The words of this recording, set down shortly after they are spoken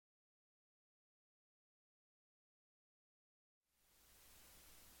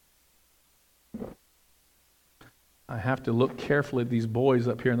I have to look carefully at these boys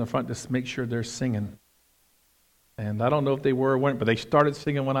up here in the front to make sure they're singing. And I don't know if they were or weren't, but they started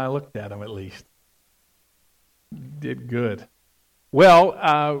singing when I looked at them at least. Did good.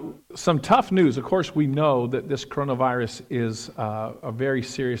 Well, some tough news. Of course, we know that this coronavirus is a very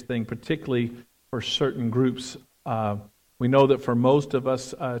serious thing, particularly for certain groups. We know that for most of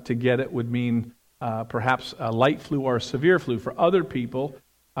us, to get it would mean perhaps a light flu or a severe flu. For other people,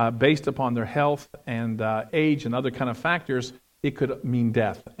 based upon their health and age and other kind of factors, it could mean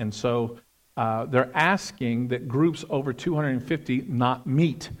death. And so they're asking that groups over 250 not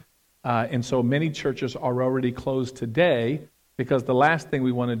meet. And so many churches are already closed today because the last thing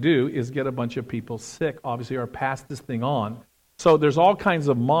we want to do is get a bunch of people sick, obviously, or pass this thing on. So there's all kinds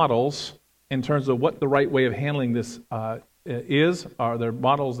of models in terms of what the right way of handling this is. Are there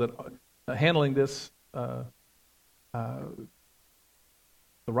models that handling this, the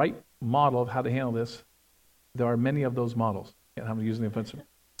right model of how to handle this? There are many of those models. I'm using the offensive.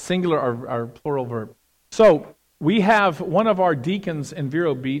 Singular or plural verb. So we have one of our deacons in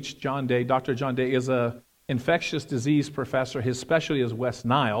Vero Beach, John Day. Dr. John Day is a infectious disease professor. His specialty is West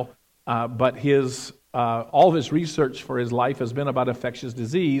Nile, but all of his research for his life has been about infectious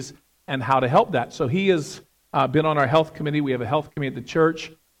disease and how to help that. So he has been on our health committee. We have a health committee at the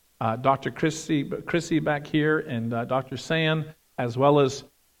church. Dr. Chrissy back here and Dr. San, as well as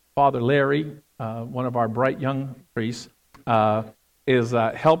Father Larry, one of our bright young priests, is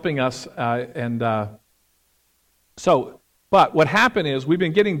helping us. But what happened is we've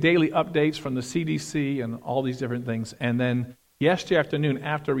been getting daily updates from the CDC and all these different things. And then yesterday afternoon,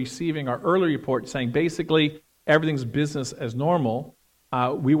 after receiving our early report saying basically everything's business as normal,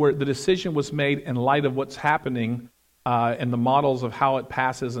 the decision was made in light of what's happening and the models of how it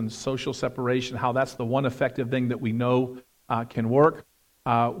passes and social separation, how that's the one effective thing that we know can work.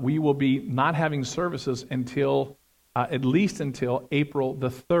 We will be not having services until at least until April the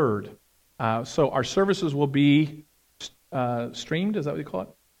 3rd. So our services will be streamed, is that what you call it?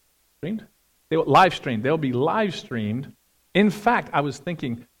 Streamed? Live streamed. They'll be live streamed. In fact, I was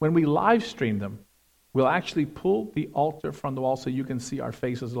thinking, when we live stream them, we'll actually pull the altar from the wall so you can see our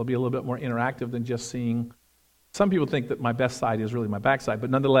faces. It'll be a little bit more interactive than just seeing. Some people think that my best side is really my backside, but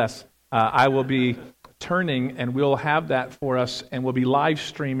nonetheless, I will be turning, and we'll have that for us, and we'll be live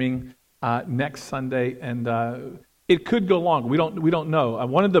streaming next Sunday, and it could go longer. We don't know.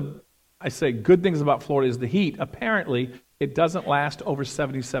 One of the good things about Florida is the heat. Apparently, it doesn't last over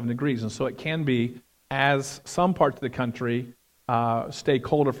 77 degrees, and so it can be, as some parts of the country stay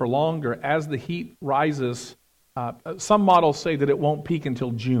colder for longer, as the heat rises. Some models say that it won't peak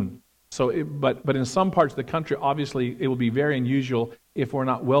until June. But in some parts of the country, obviously, it will be very unusual if we're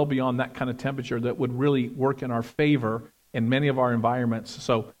not well beyond that kind of temperature that would really work in our favor in many of our environments.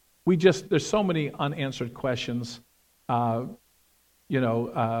 So there's so many unanswered questions.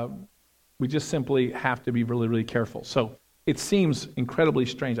 We just simply have to be really, really careful. So it seems incredibly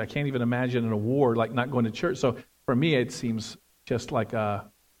strange. I can't even imagine in a war like not going to church. So for me, it seems just like a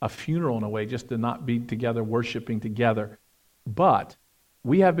funeral in a way, just to not be together, worshiping together. But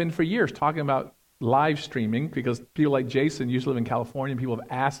we have been for years talking about live streaming because people like Jason used to live in California. People have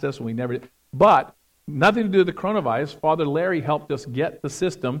asked us, and we never did. But nothing to do with the coronavirus. Father Larry helped us get the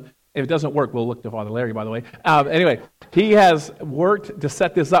system. If it doesn't work, we'll look to Father Larry, by the way. Anyway, he has worked to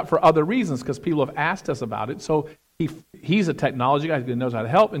set this up for other reasons because people have asked us about it. So he's a technology guy who knows how to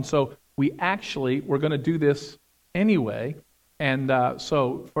help. And so we're going to do this anyway. And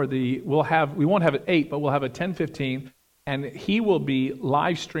so we won't have it 8, but we'll have it 10:15. And he will be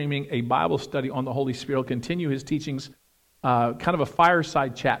live streaming a Bible study on the Holy Spirit. He'll continue his teachings, kind of a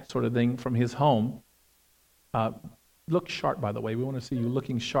fireside chat sort of thing from his home. Look sharp, by the way. We want to see you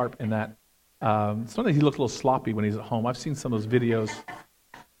looking sharp in that. Sometimes he looks a little sloppy when he's at home. I've seen some of those videos.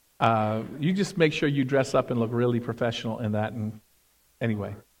 You just make sure you dress up and look really professional in that. And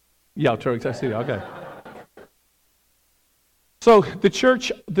anyway, yeah, tuxedo. Okay. So the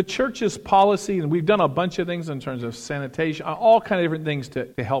church's policy, and we've done a bunch of things in terms of sanitation, all kind of different things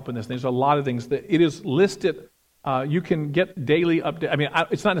to help in this. There's a lot of things that it is listed. You can get daily update. I mean,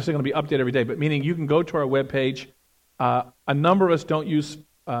 it's not necessarily going to be updated every day, but meaning you can go to our webpage. A number of us don't use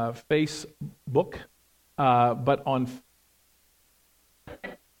Facebook, but on,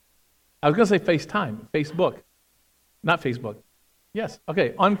 I was going to say FaceTime, Facebook, not Facebook. Yes,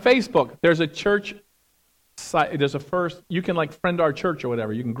 okay. On Facebook, there's a church site. You can like friend our church or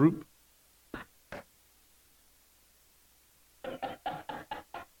whatever. You can group.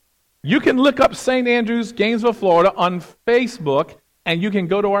 You can look up St. Andrews, Gainesville, Florida on Facebook, and you can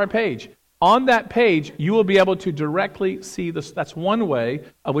go to our page. On that page, you will be able to directly see this. That's one way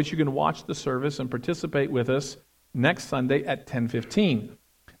of which you can watch the service and participate with us. next Sunday at 10:15.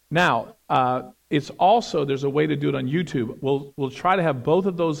 Now, it's also, there's a way to do it on YouTube. We'll try to have both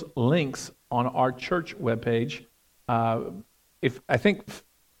of those links on our church webpage. I think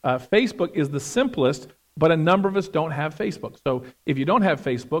Facebook is the simplest, but a number of us don't have Facebook. So if you don't have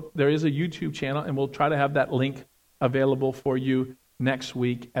Facebook, there is a YouTube channel, and we'll try to have that link available for you next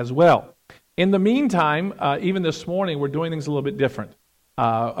week as well. In the meantime, even this morning, we're doing things a little bit different.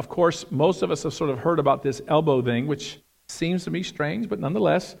 Of course, most of us have sort of heard about this elbow thing, which seems to me strange, but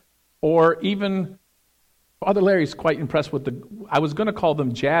nonetheless, or even Father Larry's quite impressed with I was going to call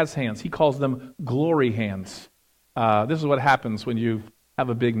them jazz hands. He calls them glory hands. This is what happens when you have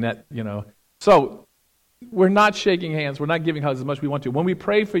a big net, So we're not shaking hands. We're not giving hugs as much as we want to. When we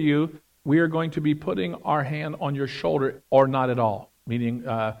pray for you, we are going to be putting our hand on your shoulder or not at all, meaning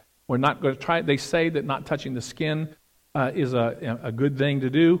we're not going to try. They say that not touching the skin is a good thing to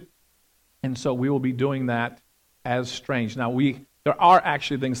do, and so we will be doing that as strange. Now, there are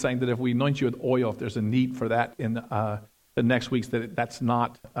actually things saying that if we anoint you with oil, if there's a need for that in the next weeks, that's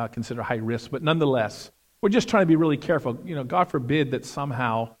not considered high risk. But nonetheless, we're just trying to be really careful. God forbid that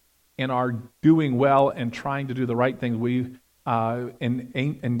somehow in our doing well and trying to do the right thing, we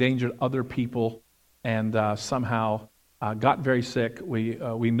endangered other people and somehow got very sick.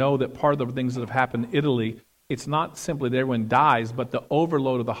 We know that part of the things that have happened in Italy, it's not simply that everyone dies, but the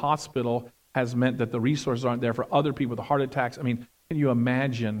overload of the hospital has meant that the resources aren't there for other people with heart attacks. I mean, can you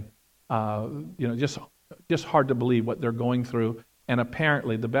imagine? Just hard to believe what they're going through. And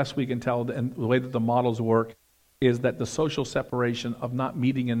apparently, the best we can tell, and the way that the models work, is that the social separation of not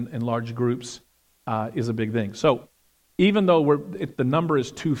meeting in large groups is a big thing. So, even though the number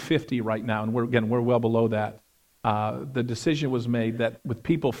is 250 right now, and we're well below that, the decision was made that with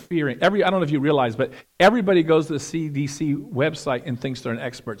people fearing, I don't know if you realize, but everybody goes to the CDC website and thinks they're an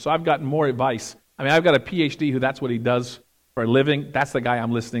expert. So I've gotten more advice. I mean, I've got a PhD who that's what he does for a living. That's the guy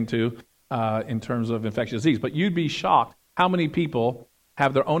I'm listening to in terms of infectious disease. But you'd be shocked how many people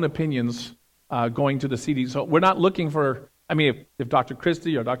have their own opinions going to the CDC. So we're not looking for, if Dr.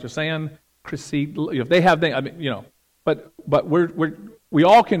 Christie or Dr. Sand, Christie, if they have things, but we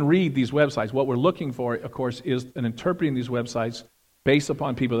all can read these websites. What we're looking for, of course, is an interpreting these websites based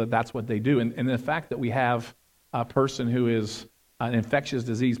upon people that's what they do. And the fact that we have a person who is an infectious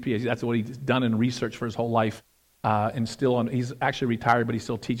disease PhD, that's what he's done in research for his whole life, and he's actually retired, but he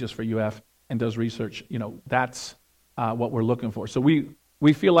still teaches for UF and does research. That's what we're looking for. So we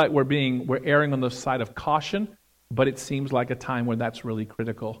feel like we're erring on the side of caution, but it seems like a time where that's really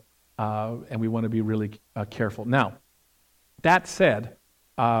critical, and we want to be really careful. Now, that said,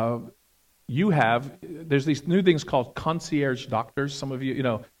 there's these new things called concierge doctors. Some of you,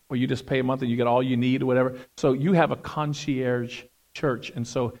 where you just pay a month and you get all you need or whatever. So you have a concierge church. And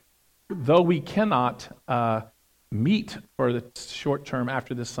so though we cannot meet for the short term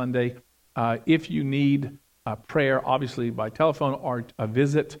after this Sunday, if you need prayer, obviously by telephone or a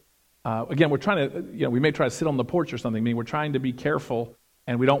visit, again, we're trying to, we may try to sit on the porch or something. We're trying to be careful,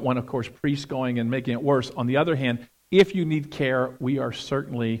 and we don't want, of course, priests going and making it worse. On the other hand, if you need care, we are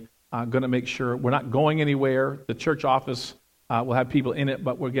certainly going to make sure we're not going anywhere. The church office will have people in it,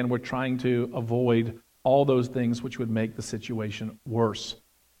 but we're trying to avoid all those things which would make the situation worse.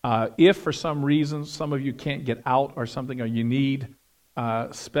 If for some reason some of you can't get out or something, or you need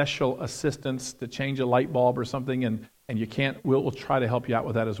special assistance to change a light bulb or something, and you can't, we'll try to help you out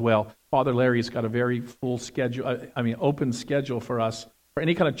with that as well. Father Larry's got a very full schedule, open schedule for us for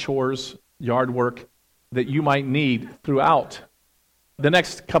any kind of chores, yard work that you might need throughout the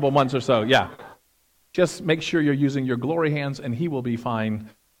next couple months or so. Yeah. Just make sure you're using your glory hands, and he will be fine.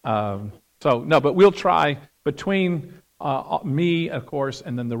 But we'll try between me, of course,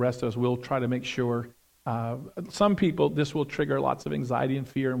 and then the rest of us, we'll try to make sure. Some people, this will trigger lots of anxiety and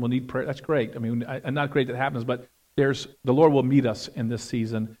fear, and we'll need prayer. That's great. Not great that happens, but the Lord will meet us in this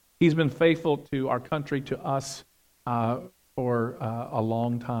season. He's been faithful to our country, to us, for a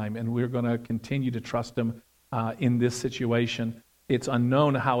long time, and we're going to continue to trust him in this situation. It's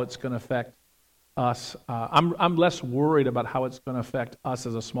unknown how it's going to affect us. I'm less worried about how it's going to affect us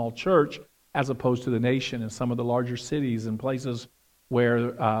as a small church as opposed to the nation and some of the larger cities and places where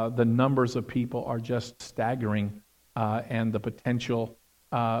the numbers of people are just staggering, and the potential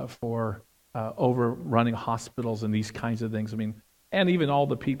for overrunning hospitals and these kinds of things. And even all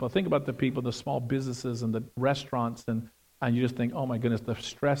the people. Think about the people, the small businesses and the restaurants, and you just think, oh my goodness, the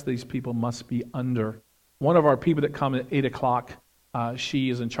stress these people must be under. One of our people that come at 8 o'clock, she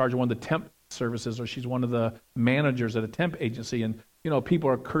is in charge of one of the temp services, or she's one of the managers at a temp agency, and people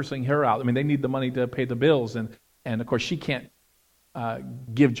are cursing her out. They need the money to pay the bills, and of course she can't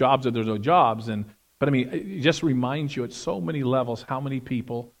give jobs if there's no jobs, and But I mean, it just reminds you at so many levels how many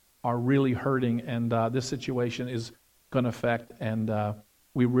people are really hurting, and this situation is going to affect, and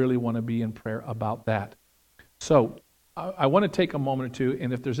we really want to be in prayer about that. So I want to take a moment or two,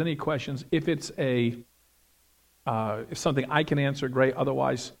 and if there's any questions, if it's if something I can answer, great.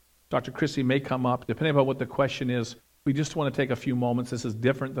 Otherwise, Dr. Christie may come up. Depending on what the question is, we just want to take a few moments. This is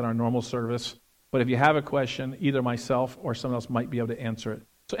different than our normal service. But if you have a question, either myself or someone else might be able to answer it.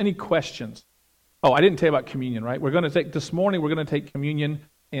 So any questions? Oh, I didn't tell you about communion, right? This morning, we're going to take communion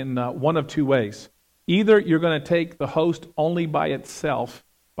in one of two ways. Either you're going to take the host only by itself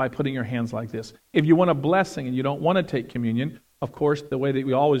by putting your hands like this. If you want a blessing and you don't want to take communion, of course, the way that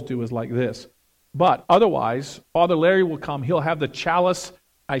we always do is like this. But otherwise, Father Larry will come. He'll have the chalice.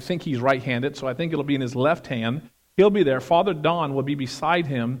 I think he's right-handed, so I think it'll be in his left hand. He'll be there. Father Don will be beside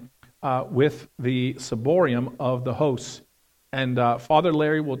him with the ciborium of the hosts. And Father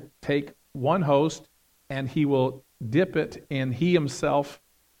Larry will take one host, and he will dip it in he himself.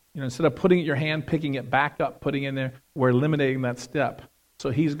 Instead of putting it in your hand, picking it back up, putting it in there, we're eliminating that step. So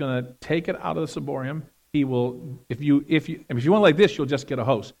he's going to take it out of the ciborium. He will, if you want like this, you'll just get a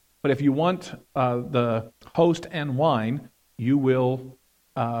host. But if you want the host and wine, you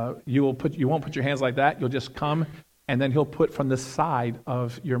won't put your hands like that. You'll just come, and then he'll put from the side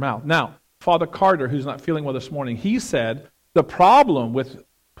of your mouth. Now, Father Carter, who's not feeling well this morning, he said the problem with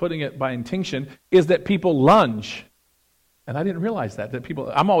putting it by intinction is that people lunge. And I didn't realize that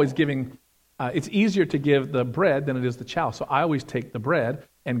people, I'm always giving, it's easier to give the bread than it is the chalice. So I always take the bread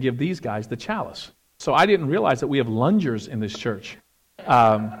and give these guys the chalice. So I didn't realize that we have lungers in this church.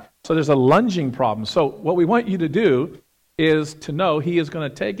 So there's a lunging problem. So what we want you to do is to know he is going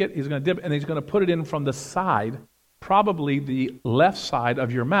to take it, he's going to dip it, and he's going to put it in from the side, probably the left side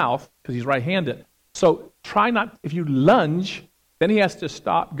of your mouth, because he's right-handed. So try not, if you lunge, then he has to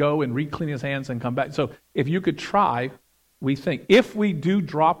stop, go, and re-clean his hands and come back. So if you could try, we think, if we do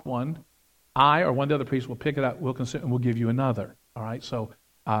drop one, I or one of the other priests will pick it up, we'll consider, and we'll give you another. All right, so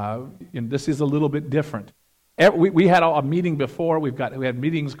this is a little bit different. We had a meeting before. We had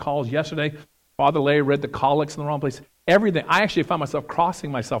meetings, calls yesterday. Father Larry read the collects in the wrong place. Everything. I actually found myself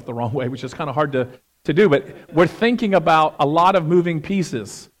crossing myself the wrong way, which is kind of hard to do. But we're thinking about a lot of moving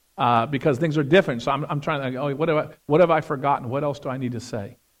pieces because things are different. So I'm trying to, what have I forgotten? What else do I need to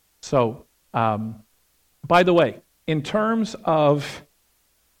say? So, by the way, in terms of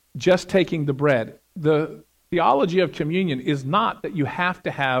just taking the bread, the theology of communion is not that you have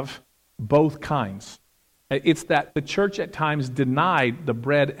to have both kinds. It's that the church at times denied the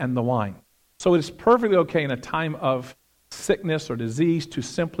bread and the wine. So it's perfectly okay in a time of sickness or disease to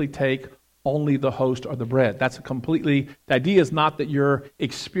simply take only the host or the bread. The idea is not that your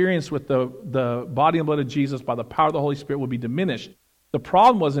experience with the body and blood of Jesus by the power of the Holy Spirit will be diminished. The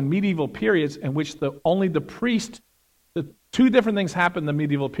problem was in medieval periods in which only the priest, the two different things happened in the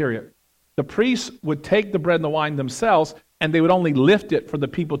medieval period. The priests would take the bread and the wine themselves, and they would only lift it for the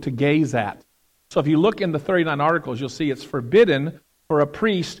people to gaze at. So if you look in the 39 articles, you'll see it's forbidden for a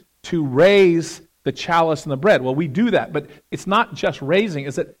priest to raise the chalice and the bread. Well, we do that, but it's not just raising,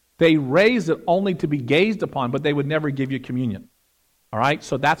 it's that they raise it only to be gazed upon, but they would never give you communion. All right?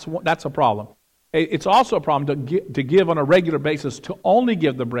 So that's a problem. It's also a problem to give on a regular basis, to only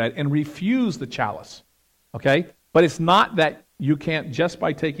give the bread and refuse the chalice. Okay? But it's not that you can't, just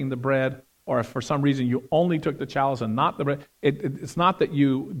by taking the bread, or if for some reason you only took the chalice and not the bread, it's not that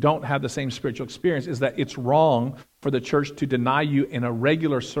you don't have the same spiritual experience, it's that it's wrong for the church to deny you in a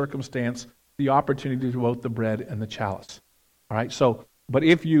regular circumstance the opportunity to both the bread and the chalice. All right? So, but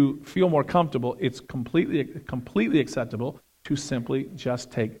if you feel more comfortable, it's completely acceptable to simply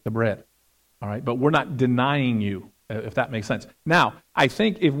just take the bread. All right? But we're not denying you, if that makes sense. Now, I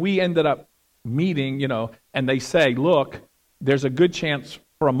think if we ended up meeting, and they say, look, there's a good chance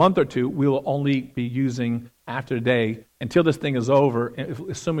for a month or two, we will only be using after today until this thing is over,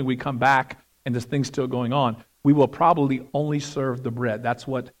 assuming we come back and this thing's still going on, we will probably only serve the bread. That's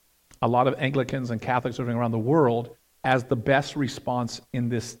what a lot of Anglicans and Catholics are doing around the world as the best response in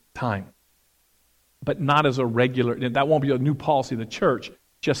this time. But not as a regular, that won't be a new policy of the church,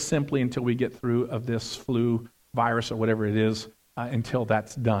 just simply until we get through of this flu virus or whatever it is, until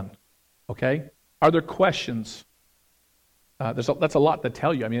that's done. Okay? Are there questions? That's a lot to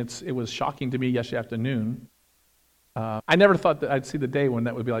tell you. I mean, it was shocking to me yesterday afternoon. I never thought that I'd see the day when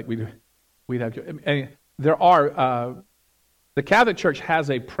that would be like we'd have. And there are the Catholic Church has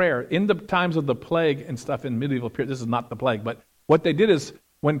a prayer in the times of the plague and stuff in medieval period. This is not the plague, but what they did is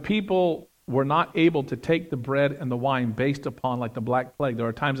when people were not able to take the bread and the wine based upon like the Black Plague, there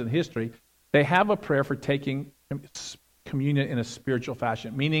are times in history they have a prayer for taking communion in a spiritual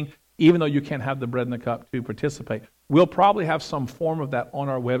fashion, meaning even though you can't have the bread and the cup to participate. We'll probably have some form of that on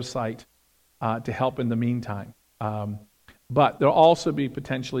our website to help in the meantime. But there'll also be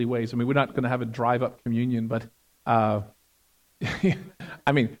potentially ways. I mean, we're not going to have a drive-up communion, but I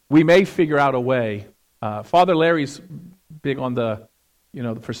mean, we may figure out a way. Father Larry's big on the,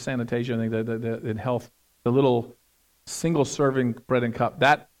 for sanitation, I think, in health, the little single-serving bread and cup.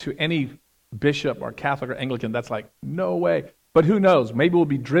 That, to any bishop or Catholic or Anglican, that's like, no way. But who knows? Maybe we'll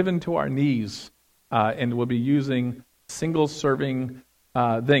be driven to our knees and we'll be using single-serving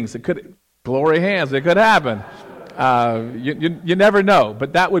things. It could, glory hands, it could happen. You never know.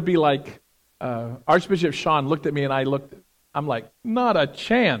 But that would be like, Archbishop Sean looked at me and I'm like, not a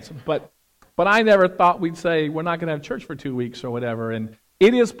chance. But I never thought we'd say we're not going to have church for 2 weeks or whatever. And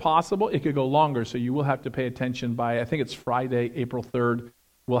it is possible. It could go longer, so you will have to pay attention by, I think it's Friday, April 3rd.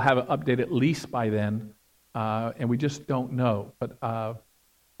 We'll have an update at least by then. And we just don't know. But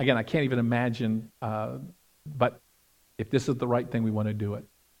again, I can't even imagine. But if this is the right thing, we want to do it.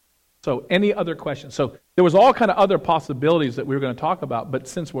 So any other questions? So there was all kind of other possibilities that we were going to talk about, but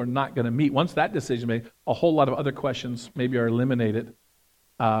since we're not going to meet, once that decision is made, a whole lot of other questions maybe are eliminated.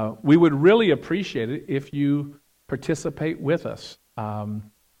 We would really appreciate it if you participate with us. There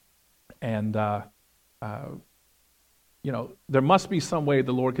must be some way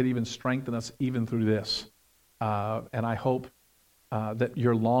the Lord could even strengthen us even through this. And I hope that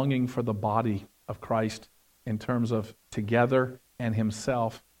you're longing for the body of Christ in terms of together and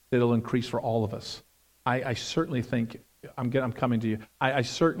Himself, that it'll increase for all of us. I certainly think, I'm coming to you, I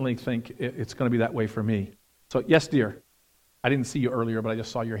certainly think it's going to be that way for me. So, yes, dear. I didn't see you earlier, but I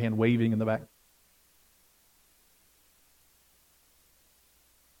just saw your hand waving in the back.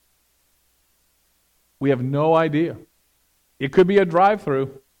 We have no idea. It could be a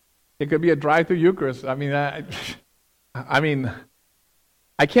drive-through. It could be a drive-through Eucharist. I mean, I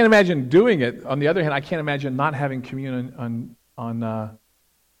can't imagine doing it. On the other hand, I can't imagine not having communion on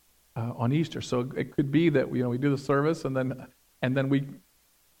Easter. So it could be that we do the service and then we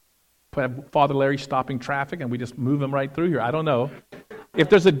have Father Larry stopping traffic and we just move him right through here. I don't know. If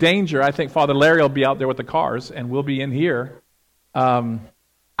there's a danger, I think Father Larry will be out there with the cars and we'll be in here.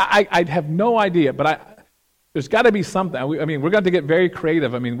 I'd have no idea, but there's got to be something. We're going to get very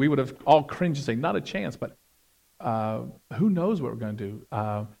creative. I mean, we would have all cringed and say, not a chance, but who knows what we're going to do.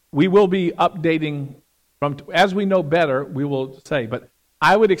 We will be updating as we know better, we will say, but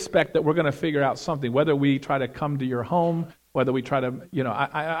I would expect that we're going to figure out something, whether we try to come to your home, whether we try to,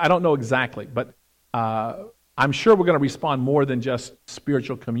 I don't know exactly, but I'm sure we're going to respond more than just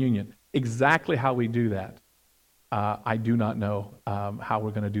spiritual communion. Exactly how we do that, I do not know how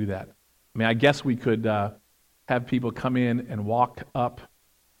we're going to do that. I mean, I guess we could have people come in and walk up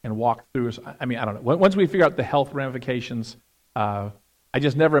and walk through. I mean, I don't know. Once we figure out the health ramifications, I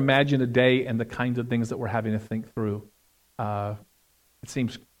just never imagined a day and the kinds of things that we're having to think through. It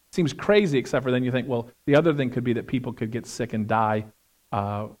seems crazy, except for then you think, well, the other thing could be that people could get sick and die,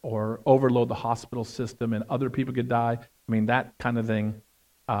 or overload the hospital system and other people could die. I mean, that kind of thing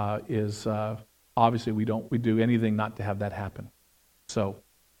is obviously we do anything not to have that happen. So,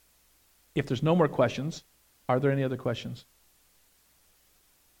 if there's no more questions, are there any other questions?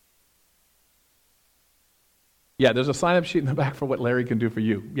 Yeah, there's a sign-up sheet in the back for what Larry can do for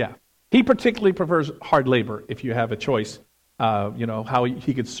you. Yeah. He particularly prefers hard labor if you have a choice. How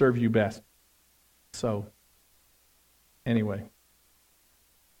he could serve you best. So, anyway.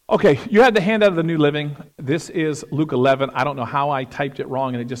 Okay, you had the handout of the New Living. This is Luke 11. I don't know how I typed it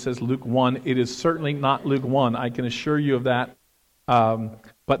wrong, and it just says Luke 1. It is certainly not Luke 1. I can assure you of that.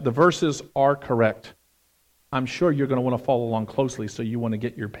 But the verses are correct. I'm sure you're going to want to follow along closely, so you want to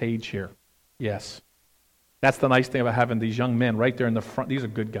get your page here. Yes. That's the nice thing about having these young men right there in the front. These are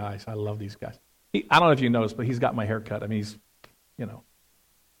good guys. I love these guys. I don't know if you noticed, but he's got my haircut. I mean, he's,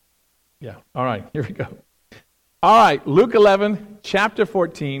 Yeah. All right, here we go. All right, Luke 11, chapter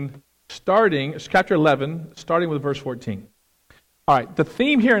 11, starting with verse 14. All right, the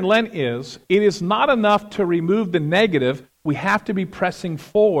theme here in Lent is, it is not enough to remove the negative. We have to be pressing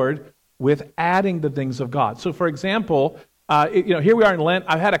forward with adding the things of God. So, for example, here we are in Lent.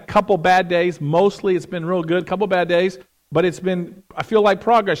 I've had a couple bad days. Mostly it's been real good, couple bad days. But I feel like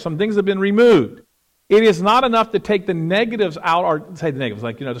progress. Some things have been removed. It is not enough to take the negatives out, or say the negatives,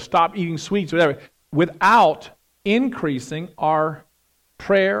 like, to stop eating sweets or whatever, without increasing our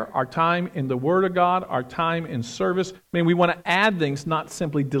prayer, our time in the Word of God, our time in service. I mean, we want to add things, not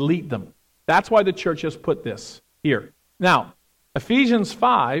simply delete them. That's why the church has put this here. Now, Ephesians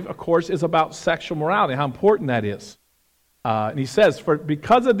 5, of course, is about sexual morality, how important that is. And he says,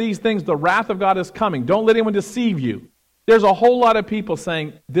 because of these things, the wrath of God is coming. Don't let anyone deceive you. There's a whole lot of people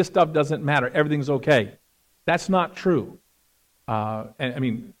saying this stuff doesn't matter, everything's okay. That's not true. And I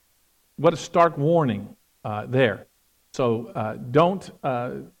mean, what a stark warning there. So don't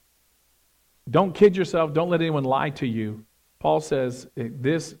kid yourself. Don't let anyone lie to you. Paul says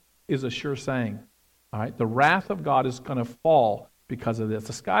this is a sure saying. All right, the wrath of God is going to fall because of this.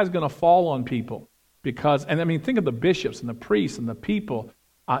 The sky is going to fall on people because, and I mean, think of the bishops and the priests and the people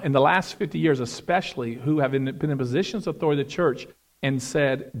in the last 50 years especially who have been in positions of authority in the church and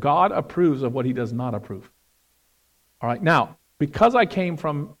said, God approves of what he does not approve. All right, now, because I came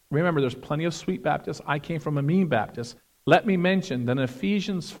from, remember there's plenty of sweet Baptists, I came from a mean Baptist, let me mention that in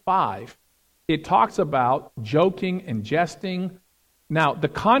Ephesians 5, it talks about joking and jesting. Now, the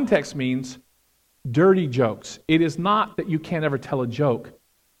context means dirty jokes. It is not that you can't ever tell a joke.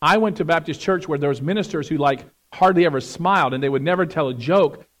 I went to a Baptist church where there was ministers who hardly ever smiled, and they would never tell a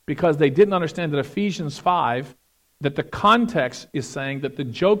joke because they didn't understand that Ephesians 5, that the context is saying that the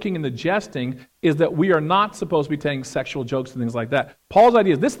joking and the jesting is that we are not supposed to be telling sexual jokes and things like that. Paul's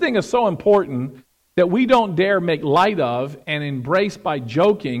idea is this thing is so important that we don't dare make light of and embrace by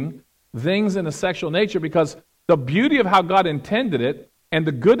joking things in a sexual nature, because the beauty of how God intended it and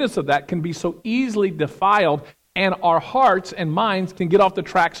the goodness of that can be so easily defiled, and our hearts and minds can get off the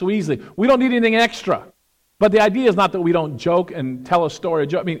track so easily. We don't need anything extra. But the idea is not that we don't joke and tell a story.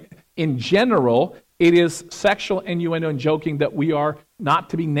 I mean, in general, it is sexual innuendo and joking that we are not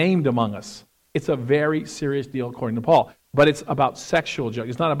to be named among us. It's a very serious deal according to Paul. But it's about sexual joking.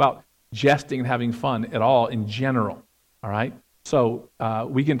 It's not about jesting and having fun at all in general. All right? So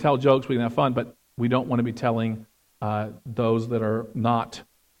we can tell jokes, we can have fun, but we don't want to be telling those that are not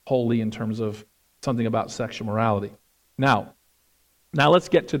holy in terms of something about sexual morality. Now let's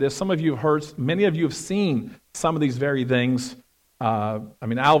get to this. Some of you have heard, many of you have seen some of these very things.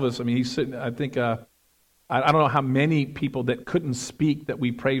 Alvis, he's sitting, I think, I don't know how many people that couldn't speak that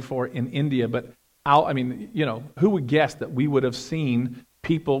we prayed for in India, but who would guess that we would have seen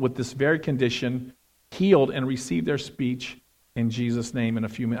people with this very condition healed and receive their speech in Jesus' name in a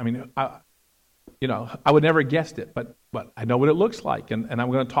few minutes? I would never have guessed it, but I know what it looks like, and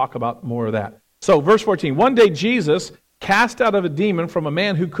I'm going to talk about more of that. So, verse 14, one day Jesus cast out of a demon from a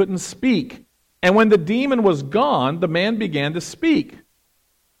man who couldn't speak, and when the demon was gone, the man began to speak.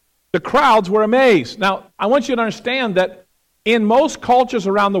 The crowds were amazed. Now, I want you to understand that in most cultures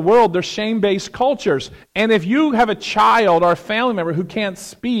around the world, they're shame-based cultures, and if you have a child or a family member who can't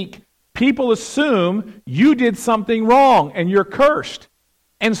speak, people assume you did something wrong and you're cursed.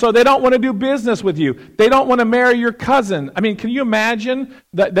 And so they don't want to do business with you. They don't want to marry your cousin. Can you imagine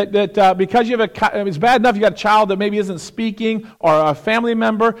that because you have it's bad enough you got a child that maybe isn't speaking or a family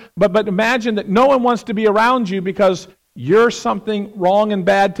member, but imagine that no one wants to be around you because you're something wrong and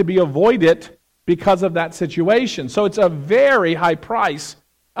bad to be avoided because of that situation. So it's a very high price.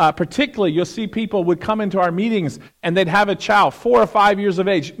 Particularly, you'll see people would come into our meetings and they'd have a child, 4 or 5 years of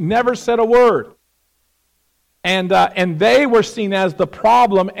age, never said a word. And they were seen as the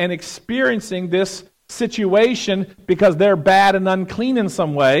problem and experiencing this situation because they're bad and unclean in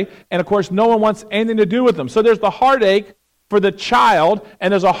some way. And of course, no one wants anything to do with them. So there's the heartache for the child,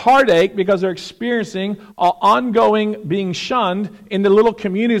 and there's a heartache because they're experiencing ongoing being shunned in the little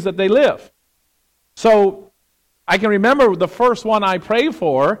communities that they live. So I can remember the first one I prayed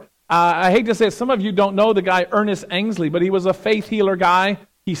for. I hate to say it, some of you don't know the guy Ernest Angsley, but he was a faith healer guy.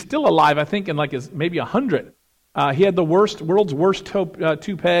 He's still alive, I think, in maybe 100. He had the world's worst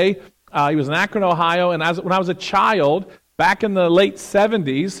toupee. He was in Akron, Ohio, and when I was a child, back in the late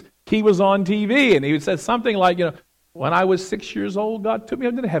 70s, he was on TV, and he would say something like, when I was 6 years old, God took me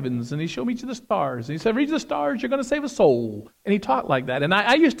up to the heavens, and he showed me to the stars. And he said, reach the stars, you're going to save a soul. And he talked like that. And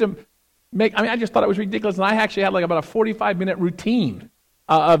I used to I just thought it was ridiculous, and I actually had about a 45-minute routine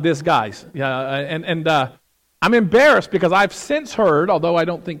of this guy's. I'm embarrassed because I've since heard, although I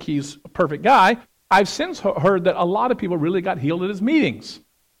don't think he's a perfect guy, I've since heard that a lot of people really got healed at his meetings.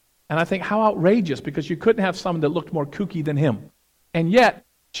 And I think, how outrageous, because you couldn't have someone that looked more kooky than him. And yet,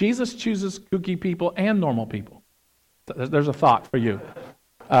 Jesus chooses kooky people and normal people. There's a thought for you.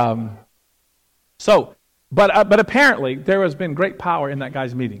 But apparently, there has been great power in that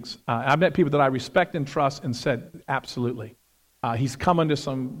guy's meetings. I've met people that I respect and trust and said, absolutely. He's come into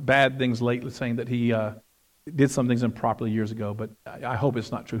some bad things lately, saying that he did some things improperly years ago, but I hope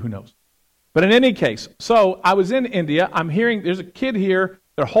it's not true. Who knows? But in any case, so I was in India. I'm hearing there's a kid here.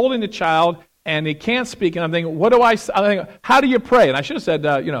 They're holding the child, and he can't speak. And I'm thinking, what do I think, how do you pray? And I should have said,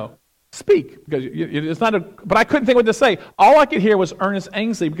 speak, because it's not but I couldn't think what to say. All I could hear was Ernest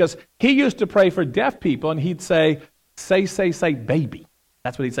Angsley, because he used to pray for deaf people, and he'd say, say, baby.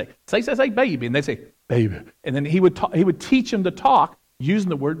 That's what he'd say. Say, baby. And they'd say, baby. And then he would teach him to talk using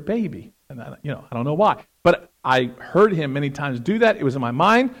the word baby. And I don't know why. But I heard him many times do that. It was in my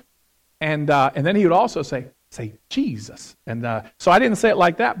mind. And then he would also say Jesus. And so I didn't say it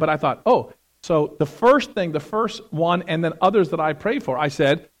like that, but I thought, oh, so the first one, and then others that I prayed for, I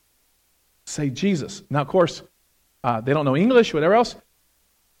said, say Jesus. Now, of course, they don't know English, whatever else.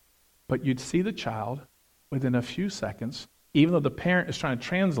 But you'd see the child within a few seconds, even though the parent is trying to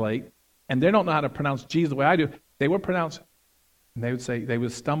translate, and they don't know how to pronounce Jesus the way I do, they would pronounce, and they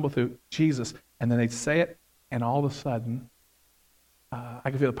would stumble through Jesus, and then they'd say it, and all of a sudden, I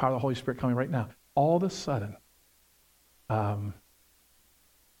can feel the power of the Holy Spirit coming right now. All of a sudden,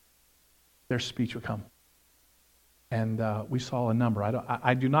 their speech would come. And we saw a number.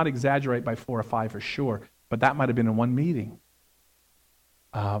 I do not exaggerate by 4 or 5 for sure, but that might have been in one meeting.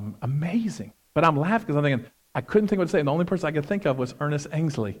 Amazing. But I'm laughing because I'm thinking, I couldn't think what to say. And the only person I could think of was Ernest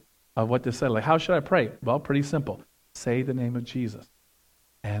Engsley of what to say. Like, how should I pray? Well, pretty simple. Say the name of Jesus.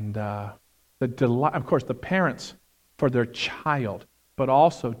 And the delight, of course, the parents for their child, but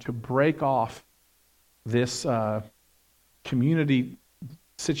also to break off this community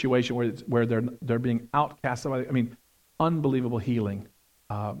situation where they're being outcasted. I mean, unbelievable healing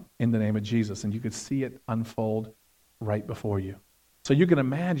in the name of Jesus. And you could see it unfold right before you. So you can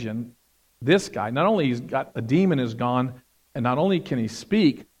imagine this guy, not only he's got a demon is gone, and not only can he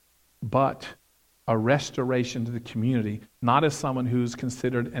speak, but a restoration to the community, not as someone who's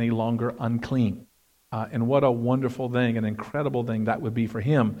considered any longer unclean. And what a wonderful thing, an incredible thing that would be for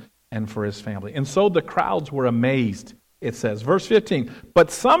him and for his family. And so the crowds were amazed, it says. Verse 15, but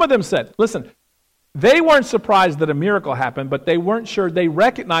some of them said, listen, they weren't surprised that a miracle happened, but they weren't sure they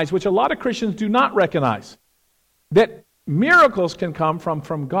recognized, which a lot of Christians do not recognize, that miracles can come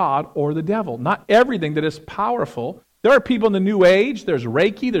from God or the devil. Not everything that is powerful. There are people in the New Age, there's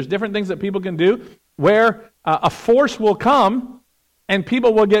Reiki, there's different things that people can do where a force will come and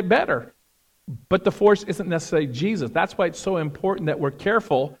people will get better. But the force isn't necessarily Jesus. That's why it's so important that we're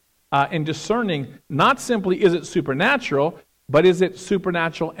careful in discerning, not simply is it supernatural, but is it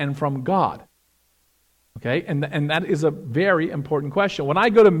supernatural and from God? Okay, and that is a very important question. When I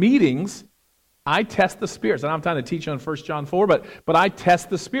go to meetings, I test the spirits. I don't have time to teach on 1 John 4, but I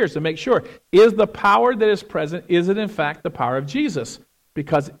test the spirits to make sure, is the power that is present, is it in fact the power of Jesus?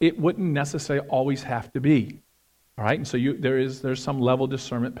 Because it wouldn't necessarily always have to be. All right, and so there's some level of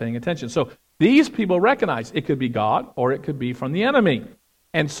discernment paying attention. So these people recognize it could be God or it could be from the enemy.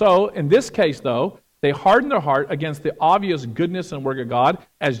 And so in this case, though, they harden their heart against the obvious goodness and work of God,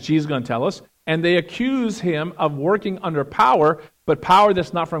 as Jesus is going to tell us, and they accuse him of working under power, but power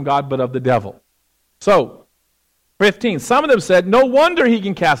that's not from God, but of the devil. So, 15, some of them said, no wonder he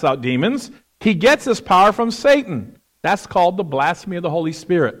can cast out demons. He gets his power from Satan. That's called the blasphemy of the Holy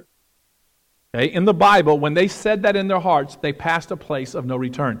Spirit. Okay? In the Bible, when they said that in their hearts, they passed a place of no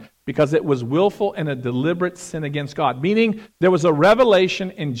return because it was willful and a deliberate sin against God, meaning there was a revelation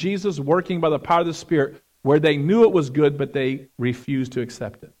in Jesus working by the power of the Spirit where they knew it was good, but they refused to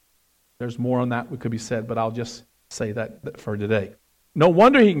accept it. There's more on that that could be said, but I'll just say that for today. No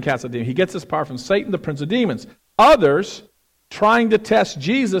wonder he can cast out demons. He gets his power from Satan, the prince of demons. Others, trying to test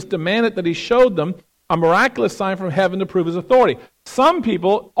Jesus, demanded that he showed them a miraculous sign from heaven to prove his authority. Some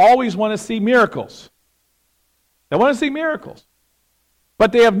people always want to see miracles. They want to see miracles.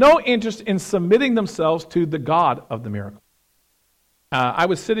 But they have no interest in submitting themselves to the God of the miracle. I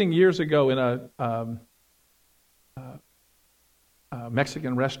was sitting years ago in a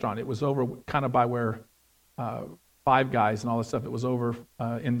Mexican restaurant. It was over kind of by where Five Guys and all this stuff. It was over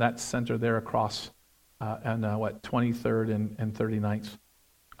in that center there across on 23rd and 39th.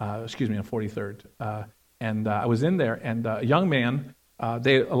 On 43rd. And I was in there, and a young man, a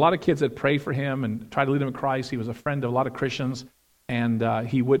lot of kids had prayed for him and tried to lead him to Christ. He was a friend of a lot of Christians, and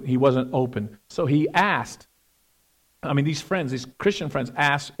he wasn't open. So he asked, these Christian friends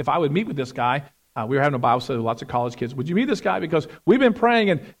asked if I would meet with this guy. We were having a Bible study with lots of college kids. Would you meet this guy? Because we've been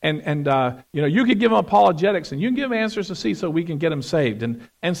praying, and you could give him apologetics, and you can give him answers to see so we can get him saved.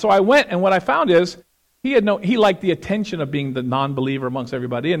 And so I went, and what I found is he liked the attention of being the non-believer amongst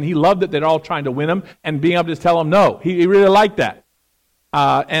everybody, and he loved that they're all trying to win him and being able to tell him no. He really liked that.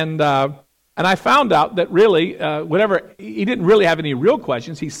 And I found out that really, he didn't really have any real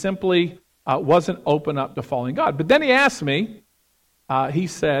questions. He simply wasn't open up to following God. But then he asked me, he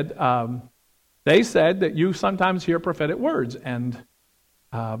said, they said that you sometimes hear prophetic words, and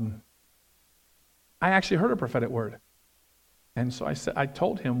I actually heard a prophetic word. And so I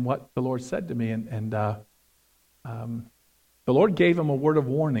told him what the Lord said to me, and the Lord gave him a word of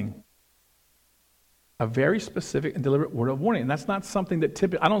warning. a very specific and deliberate word of warning. And that's not something that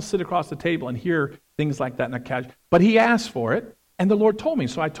typically, I don't sit across the table and hear things like that in a casual, but he asked for it, and the Lord told me.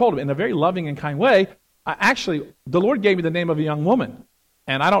 So I told him in a very loving and kind way. Actually, the Lord gave me the name of a young woman.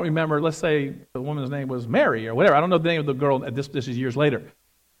 And I don't remember, let's say the woman's name was Mary or whatever. I don't know the name of the girl. This is years later.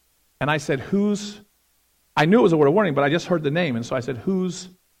 And I said, I knew it was a word of warning, but I just heard the name. And so I said, who's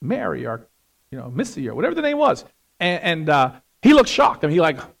Mary or, Missy or whatever the name was. And he looked shocked. I mean, he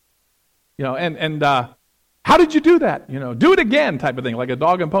like, how did you do that? Do it again type of thing, like a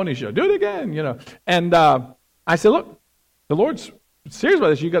dog and pony show. Do it again, And I said, look, the Lord's serious about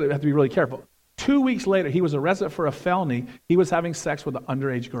this. You have to be really careful. 2 weeks later, he was arrested for a felony. He was having sex with an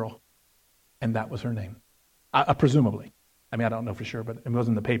underage girl, and that was her name, presumably. I mean, I don't know for sure, but it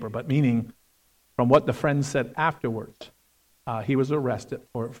wasn't in the paper. But meaning, from what the friends said afterwards, he was arrested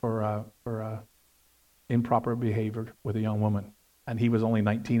for improper behavior with a young woman, and he was only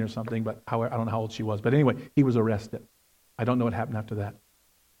 19 or something. But I don't know how old she was. But anyway, he was arrested. I don't know what happened after that.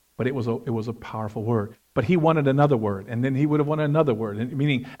 But it was a powerful word. But he wanted another word, and then he would have wanted another word. And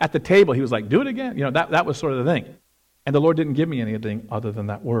meaning at the table, he was like, do it again. That was sort of the thing. And the Lord didn't give me anything other than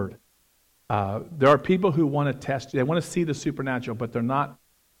that word. There are people who want to test you. They want to see the supernatural, but they're not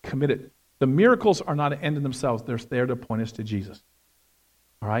committed. The miracles are not an end in themselves. They're there to point us to Jesus.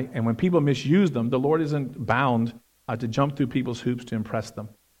 All right? And when people misuse them, the Lord isn't bound to jump through people's hoops to impress them.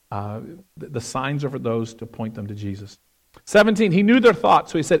 The signs are for those to point them to Jesus. 17, he knew their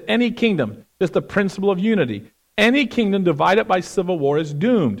thoughts, so he said, any kingdom, just the principle of unity, any kingdom divided by civil war is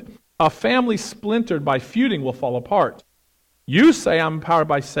doomed. A family splintered by feuding will fall apart. You say, I'm empowered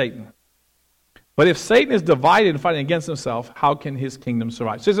by Satan. But if Satan is divided and fighting against himself, how can his kingdom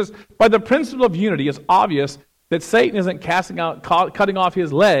survive? So he says, by the principle of unity, it's obvious that Satan isn't cutting off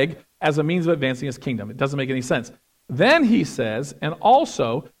his leg as a means of advancing his kingdom. It doesn't make any sense. Then he says, and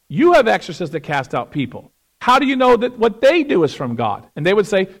also, you have exorcists that cast out people. How do you know that what they do is from God? And they would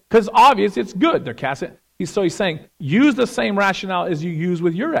say, because obvious, it's good. They're casting. So he's saying, use the same rationale as you use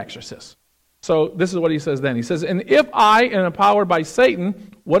with your exorcists. So this is what he says then. He says, and if I am empowered by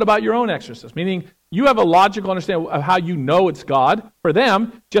Satan, what about your own exorcists? Meaning, you have a logical understanding of how you know it's God. For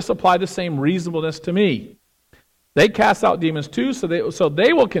them, just apply the same reasonableness to me. They cast out demons too, so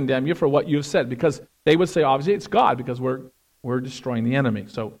they will condemn you for what you have said, because they would say, obviously, it's God, because we're destroying the enemy.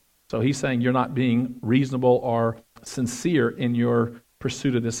 So he's saying you're not being reasonable or sincere in your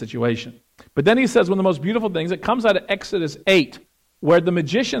pursuit of this situation. But then he says one of the most beautiful things, it comes out of Exodus 8, where the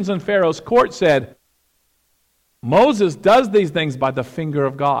magicians in Pharaoh's court said, Moses does these things by the finger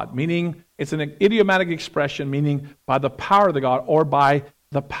of God, meaning it's an idiomatic expression, meaning by the power of the God or by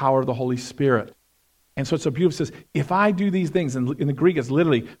the power of the Holy Spirit. And so it's so beautiful. It says, if I do these things, and in the Greek it's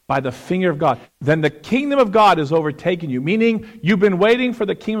literally by the finger of God, then the kingdom of God has overtaken you. Meaning you've been waiting for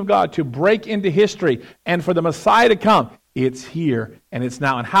the kingdom of God to break into history and for the Messiah to come. It's here and it's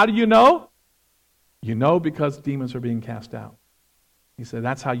now. And how do you know? You know because demons are being cast out. He said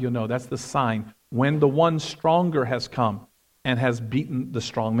that's how you know. That's the sign when the one stronger has come and has beaten the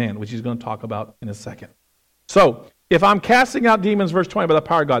strong man, which he's going to talk about in a second. So, if I'm casting out demons, verse 20, by the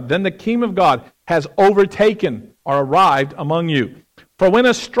power of God, then the kingdom of God has overtaken or arrived among you. For when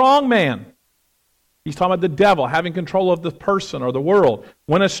a strong man, he's talking about the devil having control of the person or the world,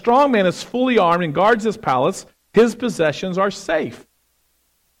 when a strong man is fully armed and guards his palace, his possessions are safe.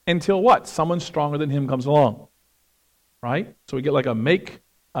 Until what? Someone stronger than him comes along. Right? So we get like a make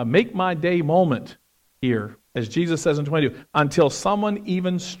my day moment here, as Jesus says in 22, until someone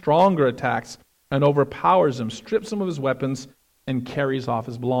even stronger attacks and overpowers him, strips him of his weapons, and carries off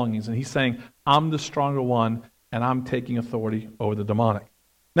his belongings. And he's saying, I'm the stronger one, and I'm taking authority over the demonic.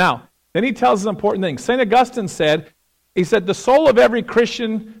 Now, then he tells us an important thing. St. Augustine said, the soul of every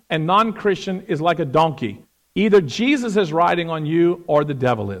Christian and non-Christian is like a donkey. Either Jesus is riding on you or the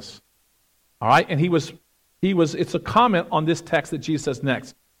devil is. All right? And it's a comment on this text that Jesus says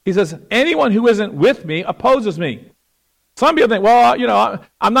next. He says, anyone who isn't with me opposes me. Some people think, well,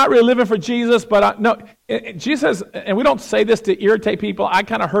 I'm not really living for Jesus, but no. Jesus, and we don't say this to irritate people. I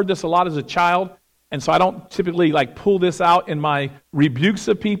kind of heard this a lot as a child, and so I don't typically pull this out in my rebukes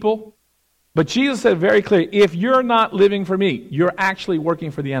of people. But Jesus said very clearly, if you're not living for me, you're actually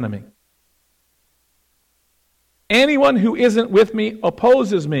working for the enemy. Anyone who isn't with me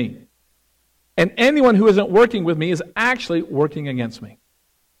opposes me. And anyone who isn't working with me is actually working against me.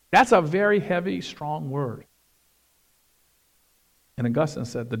 That's a very heavy, strong word. And Augustine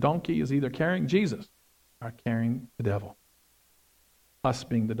said, the donkey is either carrying Jesus or carrying the devil. Us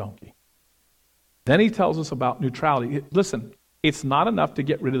being the donkey. Then he tells us about neutrality. Listen, it's not enough to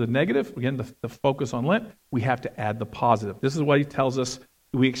get rid of the negative. Again, the focus on Lent. We have to add the positive. This is what he tells us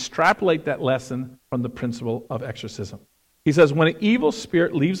we extrapolate that lesson from the principle of exorcism. He says, when an evil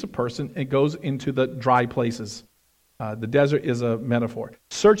spirit leaves a person, it goes into the dry places. The desert is a metaphor.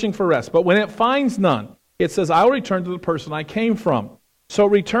 Searching for rest. But when it finds none, it says, I will return to the person I came from. So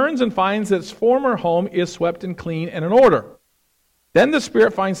it returns and finds that its former home is swept and clean and in order. Then the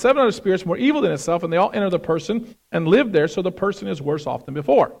spirit finds 7 other spirits more evil than itself, and they all enter the person and live there, so the person is worse off than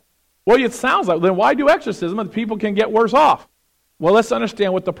before. Well, it sounds like, then why do exorcism if people can get worse off? Well, let's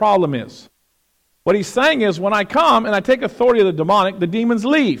understand what the problem is. What he's saying is, when I come and I take authority of the demonic, the demons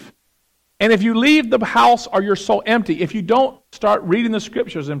leave. And if you leave the house or your soul empty, if you don't start reading the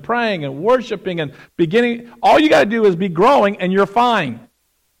scriptures and praying and worshiping and beginning, all you got to do is be growing and you're fine.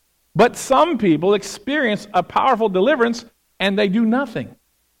 But some people experience a powerful deliverance and they do nothing.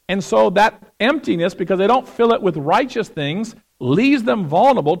 And so that emptiness, because they don't fill it with righteous things, leaves them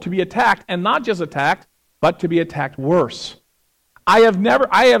vulnerable to be attacked, and not just attacked, but to be attacked worse. I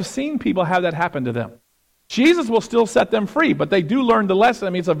have seen people have that happen to them. Jesus will still set them free, but they do learn the lesson. I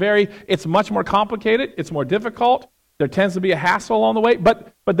mean, it's much more complicated. It's more difficult. There tends to be a hassle along the way,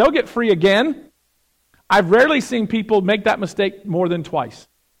 but they'll get free again. I've rarely seen people make that mistake more than twice.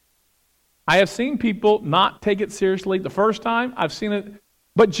 I have seen people not take it seriously the first time. I've seen it,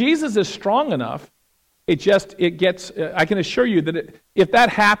 but Jesus is strong enough. I can assure you that if that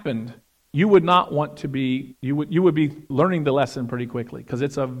happened, you would not want to be, you would be learning the lesson pretty quickly, because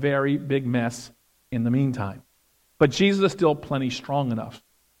it's a very big mess in the meantime. But Jesus is still plenty strong enough.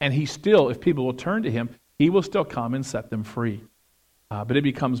 And he still, if people will turn to him, he will still come and set them free. But it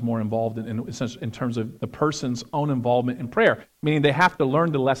becomes more involved in terms of the person's own involvement in prayer, meaning they have to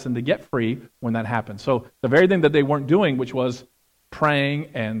learn the lesson to get free when that happens. So the very thing that they weren't doing, which was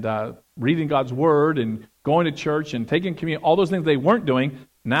praying and reading God's word and going to church and taking communion, all those things they weren't doing,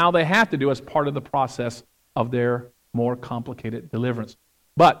 now they have to do as part of the process of their more complicated deliverance.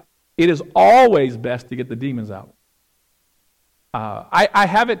 But it is always best to get the demons out. I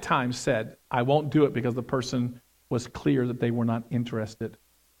have at times said, I won't do it because the person was clear that they were not interested.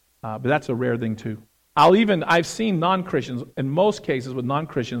 But that's a rare thing too. I've seen non-Christians, in most cases with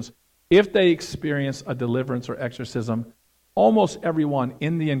non-Christians, if they experience a deliverance or exorcism, almost everyone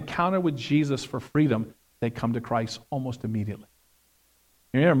in the encounter with Jesus for freedom, they come to Christ almost immediately.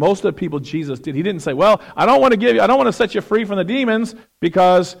 You know, most of the people Jesus did, he didn't say, well, I don't want to set you free from the demons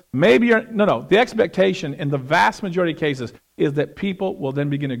because maybe you're, no. The expectation in the vast majority of cases is that people will then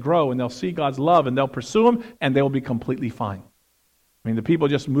begin to grow and they'll see God's love and they'll pursue him and they will be completely fine. I mean, the people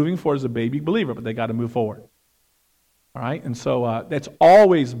just moving forward as a baby believer, but they got to move forward. All right? And so that's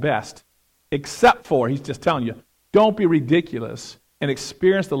always best, except for, he's just telling you, don't be ridiculous and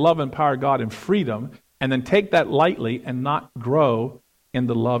experience the love and power of God and freedom and then take that lightly and not grow in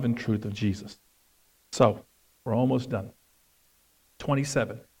the love and truth of Jesus. So, we're almost done.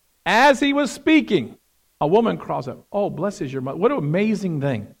 27. As he was speaking, a woman cries out, oh, blessed is your mother. What an amazing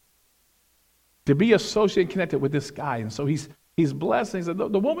thing to be associated and connected with this guy. And so he's blessed. He said, the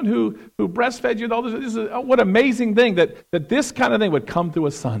woman who breastfed you, all this is what an amazing thing that this kind of thing would come through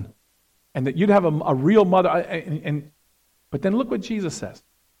a son. And that you'd have a real mother. But then look what Jesus says.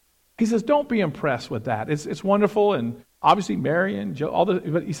 He says, don't be impressed with that. It's wonderful, and obviously Mary and Joe,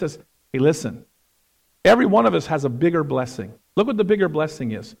 but he says, hey, listen, every one of us has a bigger blessing. Look what the bigger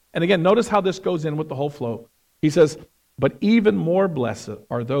blessing is. And again, notice how this goes in with the whole flow. He says, but even more blessed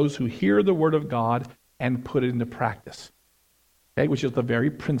are those who hear the word of God and put it into practice. Okay, which is the very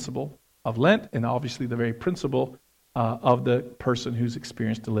principle of Lent, and obviously the very principle of the person who's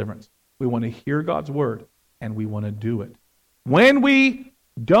experienced deliverance. We want to hear God's word, and we want to do it. When we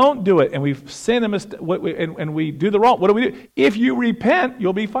don't do it, and we've sinned and we do the wrong, what do we do? If you repent,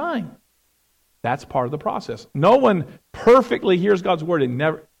 you'll be fine. That's part of the process. No one perfectly hears God's word and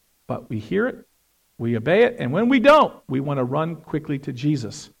never, but we hear it, we obey it, and when we don't, we want to run quickly to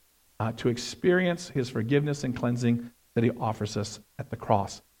Jesus to experience his forgiveness and cleansing that he offers us at the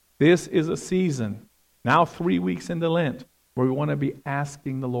cross. This is a season, now 3 weeks into Lent, where we want to be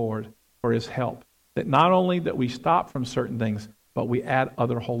asking the Lord for his help. That not only that we stop from certain things, but we add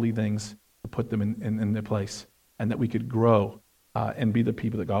other holy things to put them in their place, and that we could grow and be the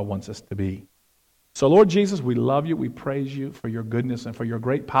people that God wants us to be. So, Lord Jesus, we love you. We praise you for your goodness and for your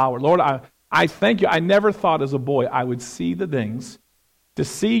great power. Lord, I thank you. I never thought as a boy I would see the things, to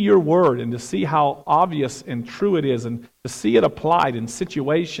see your word and to see how obvious and true it is, and to see it applied in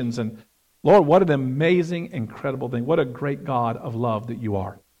situations. And Lord, what an amazing, incredible thing. What a great God of love that you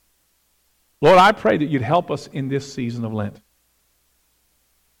are. Lord, I pray that you'd help us in this season of Lent.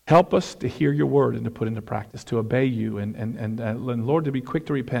 Help us to hear your word and to put into practice, to obey you, and Lord, to be quick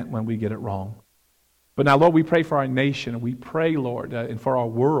to repent when we get it wrong. But now, Lord, we pray for our nation. We pray, Lord, and for our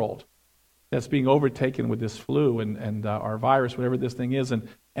world that's being overtaken with this flu and our virus, whatever this thing is.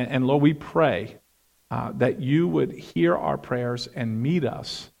 And Lord, we pray that you would hear our prayers and meet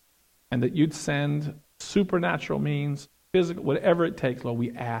us, and that you'd send supernatural means, physical, whatever it takes, Lord,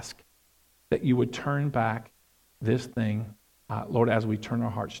 we ask that you would turn back this thing, Lord, as we turn our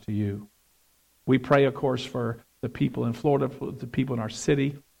hearts to you. We pray, of course, for the people in Florida, for the people in our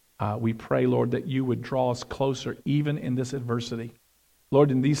city. We pray, Lord, that you would draw us closer even in this adversity. Lord,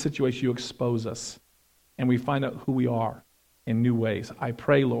 in these situations, you expose us, and we find out who we are in new ways. I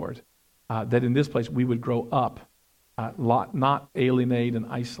pray, Lord, that in this place we would grow up, not alienate and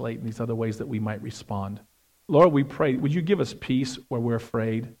isolate in these other ways that we might respond. Lord, we pray, would you give us peace where we're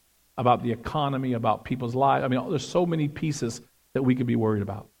afraid about the economy, about people's lives? I mean, there's so many pieces that we could be worried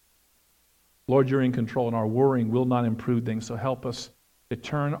about. Lord, you're in control, and our worrying will not improve things, so help us to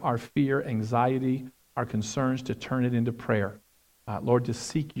turn our fear, anxiety, our concerns, to turn it into prayer. Lord, to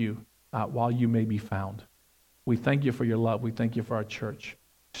seek you while you may be found. We thank you for your love. We thank you for our church.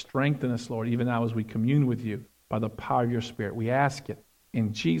 Strengthen us, Lord, even now as we commune with you by the power of your Spirit. We ask it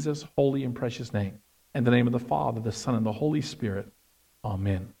in Jesus' holy and precious name. In the name of the Father, the Son, and the Holy Spirit.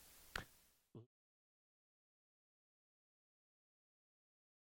 Amen.